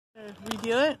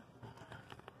Redo it?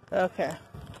 Okay.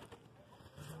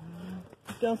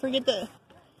 Don't forget the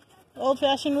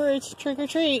old-fashioned words, trick or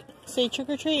treat. Say trick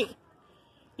or treat.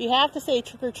 You have to say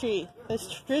trick or treat.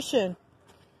 That's tradition.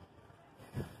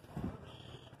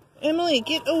 Emily,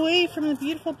 get away from the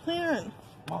beautiful plant.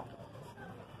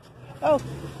 Oh.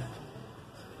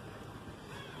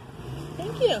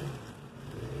 Thank you.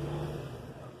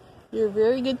 You're a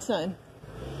very good son.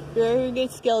 Very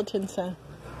good skeleton son.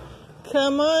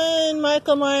 Come on,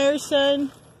 Michael Myers'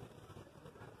 son.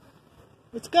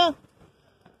 Let's go.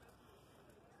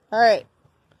 All right.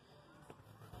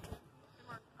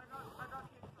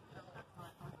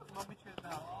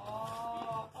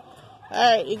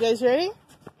 All right, you guys ready?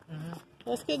 Mm-hmm.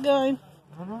 Let's get going.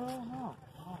 No.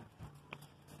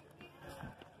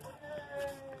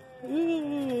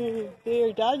 Ooh, they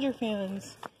are Dodger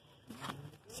fans.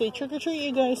 Say trick or treat,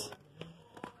 you guys.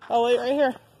 I'll wait right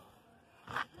here.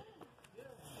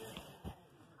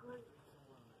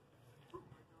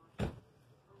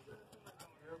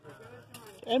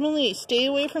 Emily, stay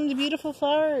away from the beautiful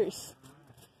flowers.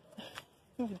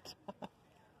 Thank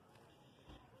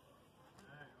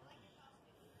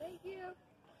you.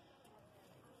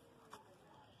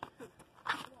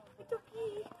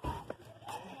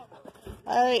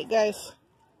 Alright, guys.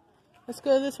 Let's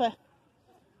go this way.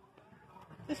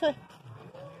 This way.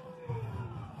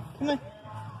 Come on.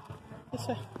 This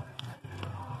way.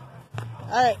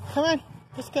 Alright, come on.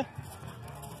 Let's go.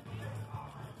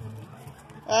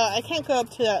 I can't go up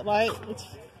to that light.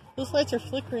 Those lights are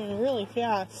flickering really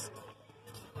fast.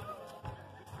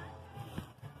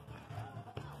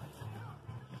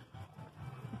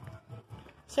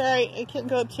 Sorry, I can't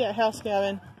go up to that house,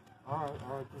 Gavin. Alright,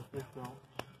 just get going.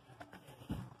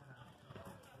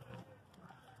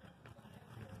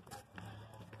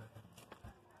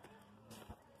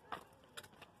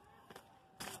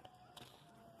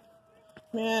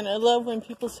 Man, I love when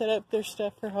people set up their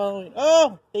stuff for Halloween.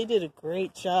 Oh, they did a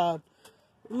great job.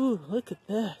 Ooh, look at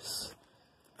this.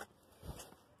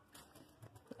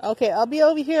 Okay, I'll be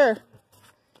over here.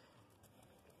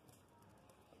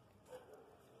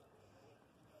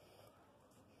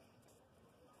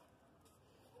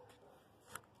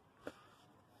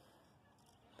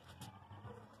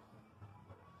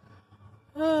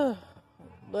 Oh,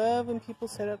 love when people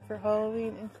set up for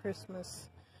Halloween and Christmas.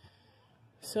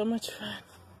 So much fun.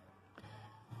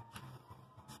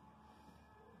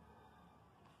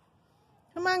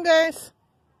 Come on, guys.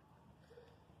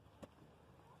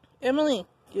 Emily,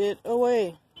 get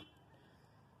away.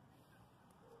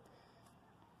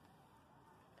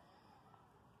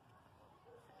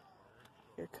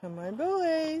 Here come my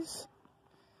boys.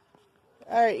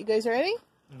 Alright, you guys ready?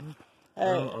 Mm-hmm.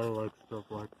 All right. I don't like stuff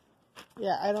like.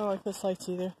 Yeah, I don't like those lights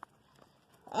either.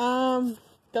 Don't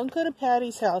go to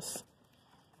Patty's house.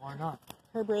 Why not?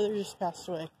 Her brother just passed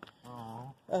away.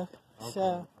 Oh. Okay. So,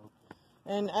 Okay.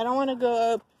 and I don't want to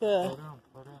go up the. Slow down.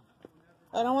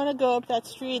 I don't want to go up that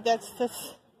street. That's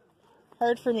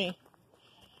hard for me.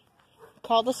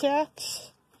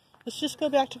 Cul-de-sacs. Let's just go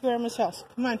back to Grandma's house.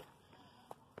 Come on.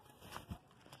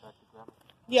 Back to Grandma?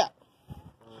 Yeah.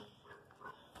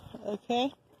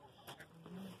 Okay.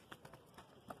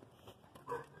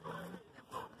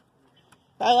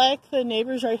 I like the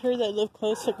neighbors right here that live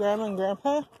close to Grandma and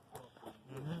Grandpa.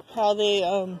 Mm-hmm. How they,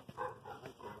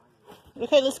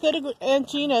 Okay, let's go to Aunt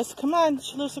Gina's. Come on,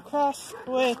 she lives across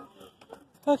the way.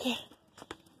 Okay.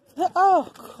 Oh,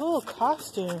 cool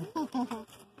costume.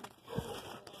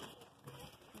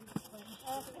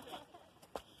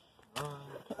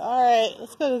 Alright,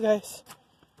 let's go, guys.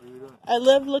 I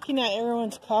love looking at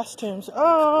everyone's costumes.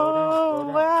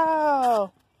 Oh,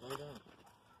 wow.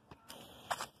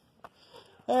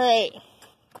 Alright.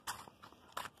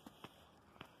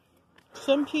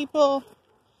 Some people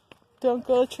don't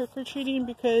go trick-or-treating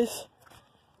because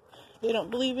they don't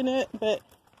believe in it, but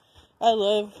I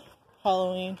love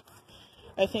Halloween.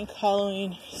 I think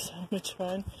Halloween is so much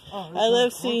fun. Oh, I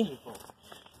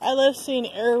love seeing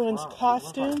everyone's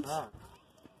costumes.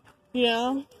 You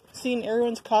know, seeing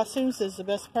everyone's costumes is the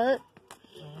best part.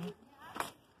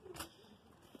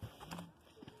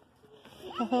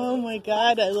 Oh my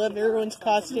God, I love everyone's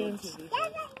costumes.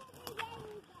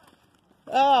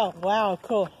 Oh, wow,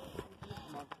 cool.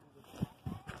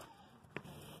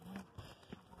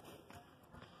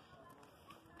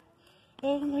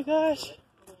 Oh my gosh.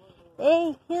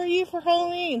 Oh, who are you for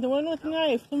Halloween? The one with the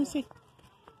knife. Let me see.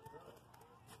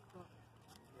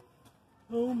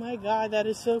 Oh my God, that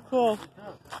is so cool.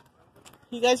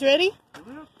 You guys ready?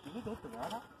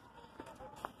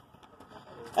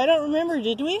 I don't remember,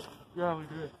 did we? Yeah, we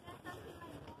did.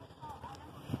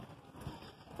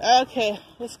 Okay,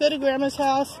 let's go to Grandma's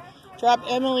house. Drop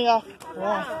Emily off.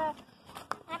 Wow.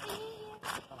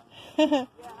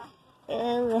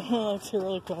 Everyone looks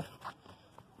really cool.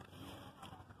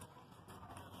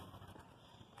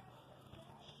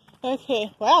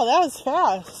 Okay, wow, that was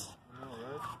fast.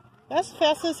 That's the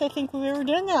fastest I think we've ever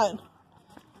done that.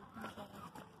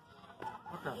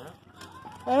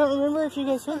 I don't remember if you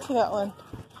guys went to that one.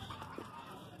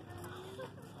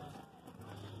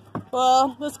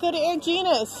 Well, let's go to Aunt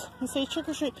Gina's and say trick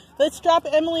or treat. Let's drop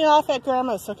Emily off at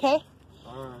Grandma's, okay?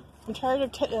 Alright. I'm tired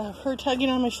of her tugging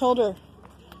on my shoulder.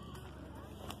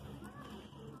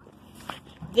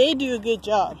 They do a good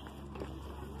job.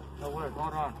 No, wait,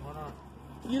 hold on.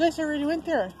 You guys already went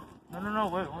there. No,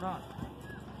 wait, hold on.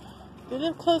 They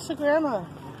live close to Grandma. Is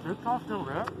Jigsaw still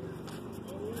there?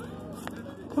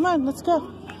 Come on, let's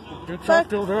go. Is Jigsaw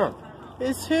still there?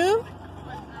 Is who?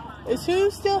 Is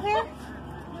who still here?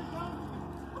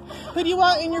 Who do you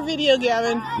want in your video,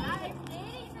 Gavin?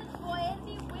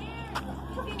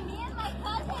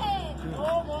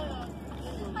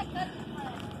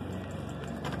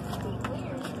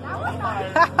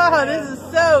 Oh, this is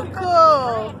so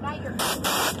cool.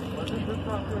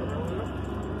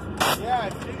 Yeah,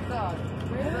 it's Jigsaw.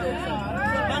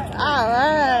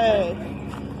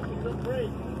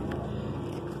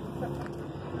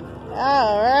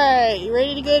 All right. You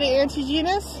ready to go to Auntie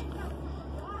Gina's?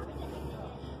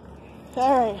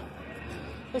 All right.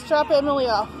 Let's drop Emily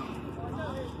off.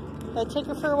 Take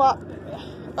her for a walk.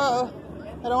 Uh-oh.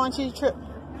 I don't want you to trip.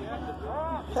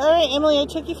 All right, Emily, I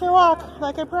took you for a walk,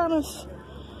 like I promised.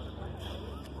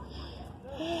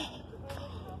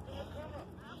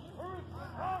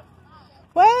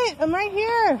 What? I'm right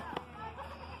here.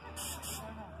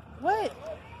 What?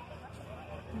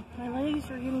 My legs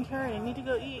are getting tired. I need to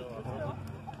go eat.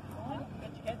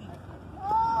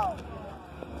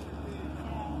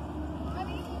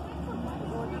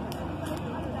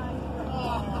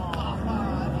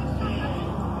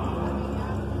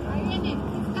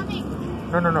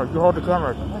 No, you hold the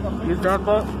camera. Use that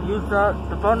button. Use the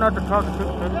button not to talk to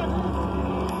people.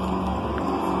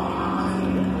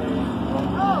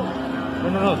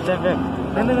 No, stand there.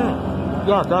 No.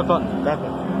 Yeah, that button.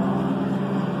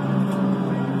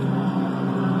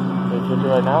 Can you do it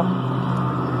right now?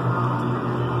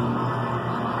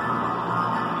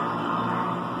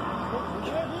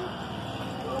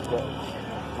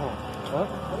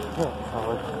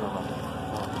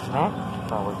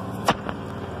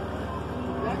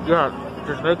 Yeah,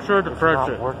 just make sure to press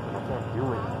it. I can't do it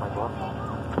with my gloves on.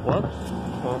 What? I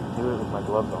can't do it with my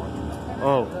gloves on.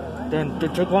 Oh, then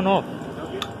take one off.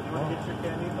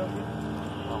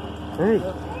 Hurry.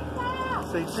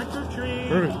 Say trick or treat.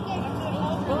 Hurry.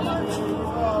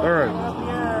 Alright.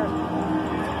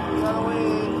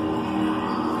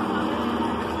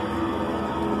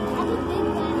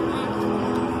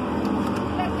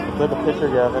 Take a picture,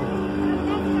 Gavin.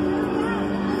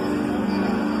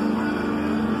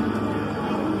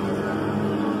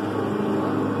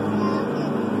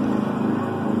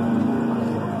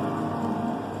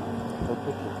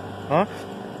 Huh?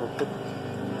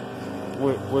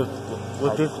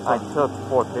 With this? I took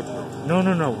 4 pictures. No.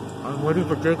 I'm waiting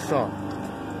for Jigsaw.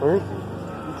 Where is he?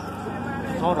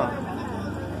 Hold on.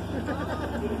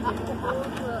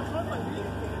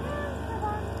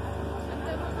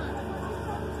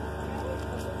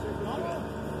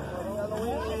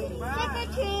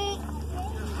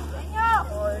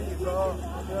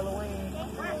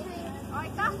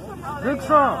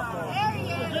 Jigsaw!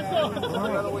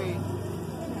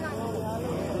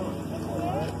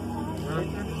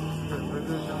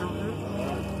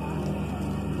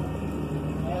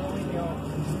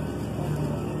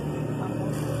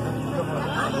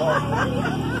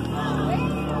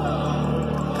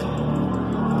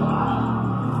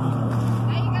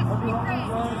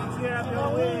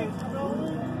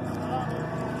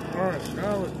 Alright,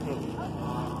 now it's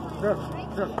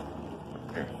good.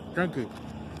 Thank you.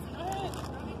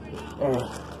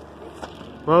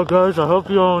 Well guys, I hope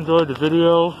you all enjoyed the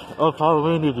video of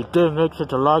Halloween. If you did, make sure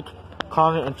to like,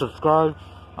 comment, and subscribe.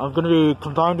 I'm going to be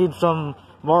combining some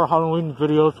more Halloween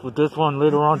videos with this one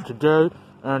later on today,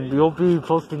 and you'll be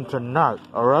posting tonight,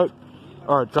 alright?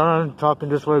 Alright, sorry I'm talking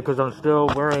this way because I'm still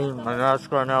wearing my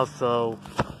mask right now, so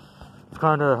it's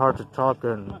kind of hard to talk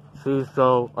and see,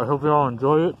 so I hope you all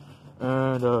enjoy it,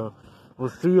 and we'll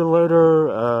see you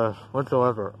later,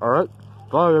 whatsoever, alright?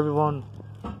 Bye everyone.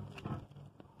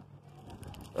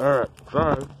 Alright,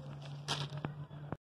 bye.